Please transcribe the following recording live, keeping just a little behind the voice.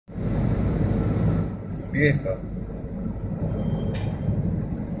Beautiful.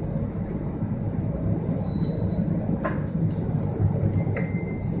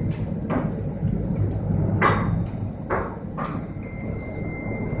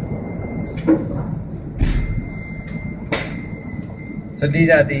 So these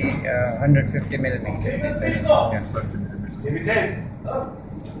are the 150 millimeters. Yeah, 50 millimeters.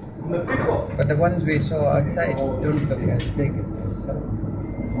 But the ones we saw outside don't look as big as this. So.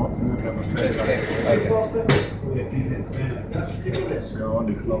 What? Never say that. We are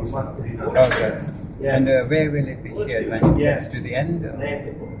only close. Okay. And where will it be sheared? When it gets to the end? Or?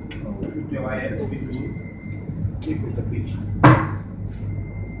 That's interesting. I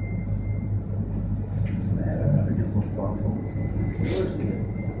think it's not far from.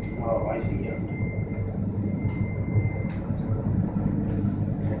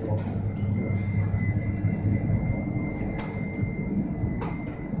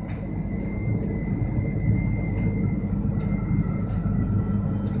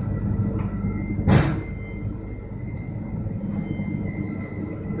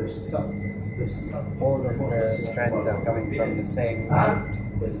 All of the strands are coming from the same root.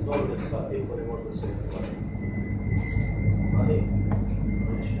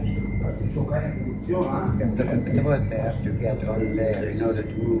 Suppose they have to get on there in order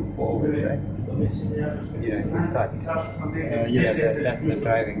to move forward, right? You know, if we cut. Yes. Yeah, that's the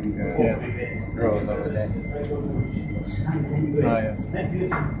driving Yes. roll over there. Ah, yes. And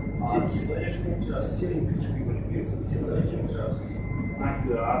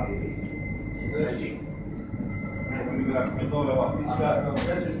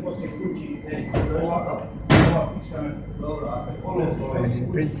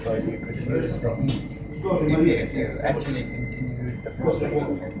in principle, you could use the heat if you actually continued the processing.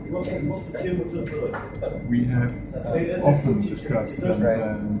 We have often discussed,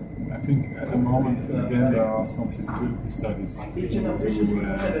 and I think at the moment again there are some feasibility studies to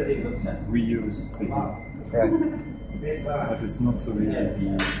reuse the heat. Right. But it's not so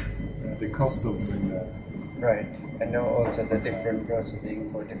easy. The cost of doing that. Right. And now also the different processing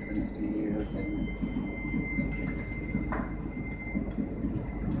for different steels and.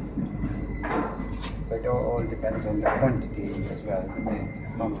 So it all depends on the quantity as well, how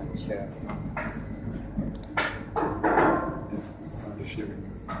much. Yes, the shearing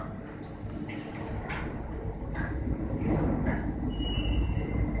is.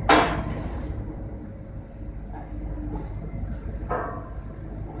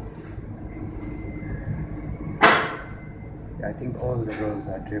 I think all the rolls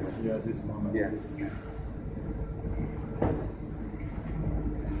are driven. Yeah, this one. Yeah.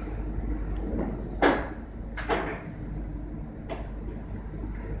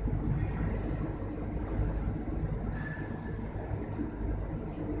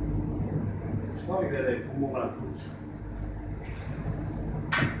 Što mi gledaju pomogu na kuću?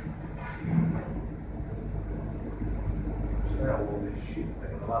 Šta je ovo šifre,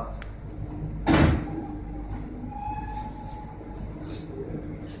 glas?